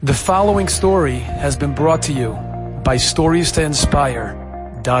The following story has been brought to you by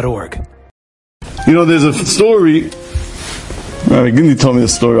StoriesToInspire.org. You know, there's a story. Rabbi Gindi told me a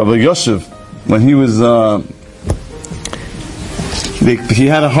story of a Yoshev when he was. He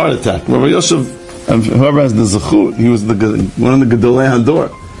had a heart attack. Rabbi Yoshev, whoever has the zechut, he was one of the Gedolei Hador.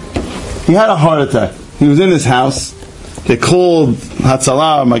 He had a heart attack. He was in his house. They called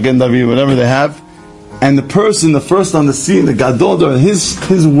Hatzalah, Magen David, whatever they have. And the person, the first on the scene, the Gadol,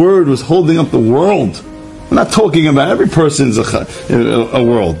 his word was holding up the world. We're not talking about every person's a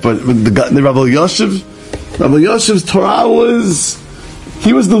world, but the Rabbi Yoshev's Torah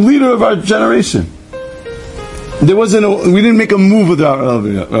he was the leader of our generation. We didn't make a move without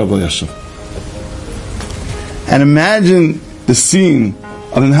Rabbi Yoshev. And imagine the scene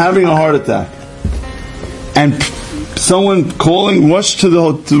of him having a heart attack, and someone rushed to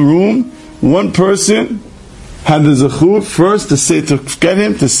the room. One person had the zechut first to get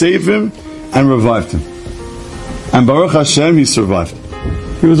him, to save him, and revived him. And Baruch Hashem, he survived.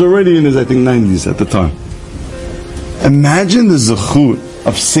 He was already in his, 90s at the time. Imagine the zechut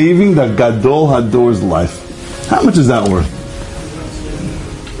of saving the Gadol Hador's life. How much is that worth?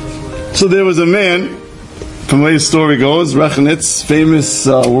 So there was a man, from the way the story goes, Rechnitz,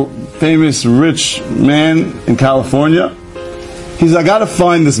 famous rich man in California. He's I got to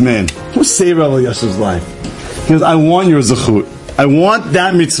find this man who saved Rabbi Yoshev's life. He goes, I want your zechut. I want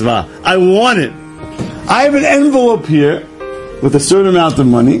that mitzvah. I want it. I have an envelope here with a certain amount of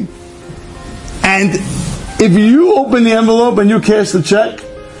money, and if you open the envelope and you cash the check,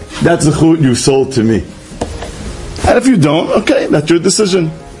 that's zechut you sold to me. And if you don't, okay, that's your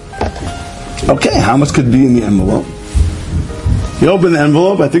decision. Okay, how much could be in the envelope? You open the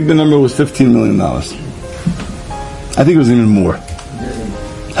envelope, I think the number was $15 million. I think it was even more.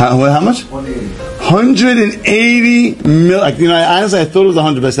 How much? 180 million. Honestly, I thought it was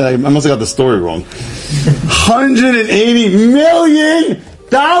 100, but I said I must have got the story wrong. $180 million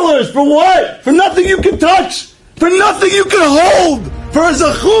for what? For nothing you can touch, for nothing you can hold, for a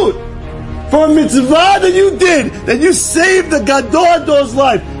zechut, for a mitzvah that you did, that you saved the Gadol Hador's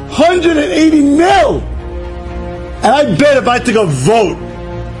life. 180 mil. And I bet if I took a vote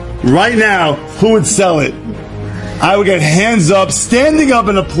right now, who would sell it? I would get hands up, standing up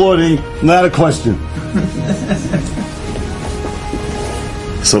and applauding, not a question.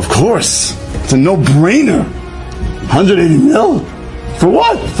 So of course, it's a no-brainer. 180 mil? For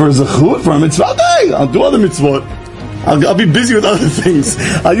what? For a zechut? For a mitzvah? Okay, I'll do other mitzvot. I'll be busy with other things.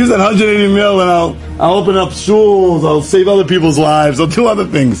 I'll use that 180 mil and I'll open up shuls, I'll save other people's lives, I'll do other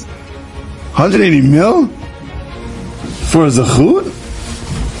things. 180 mil? For a zechut?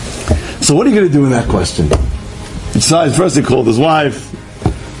 So what are you going to do in that question? Besides, first he called his wife.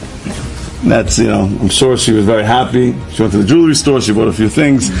 That's, I'm sure she was very happy. She went to the jewelry store, she bought a few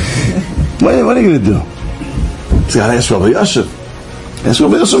things. What are you going to do? He's got to ask Rabbi Yoshev. Ask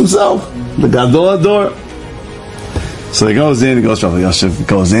Rabbi Yoshev himself. The Gadol Hador. So he goes in, Rabbi Yoshev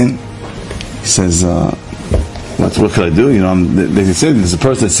goes in. He says, what could I do? They said, there's a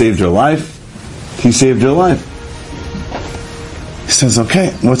person that saved your life. He saved your life. He says,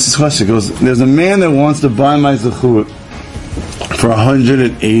 okay, what's his question? He goes, there's a man that wants to buy my zechut for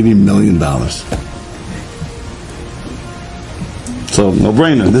 $180 million. So, no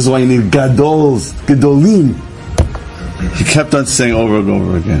brainer. This is why you need Gedolim. He kept on saying over and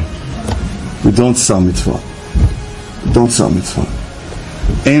over again, we don't sell mitzvah. We don't sell mitzvah.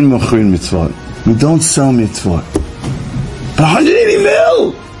 Ein mochrin mitzvah. We don't sell mitzvah. But 180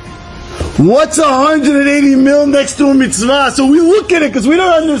 mil! What's 180 mil next to a mitzvah? So we look at it because we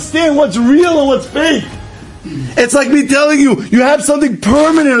don't understand what's real and what's fake. It's like me telling you, you have something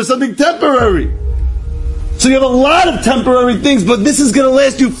permanent or something temporary. So you have a lot of temporary things, but this is going to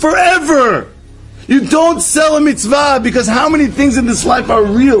last you forever. You don't sell a mitzvah because how many things in this life are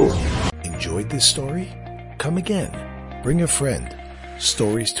real? Enjoyed this story? Come again. Bring a friend.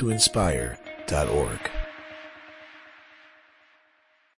 StoriesToInspire.org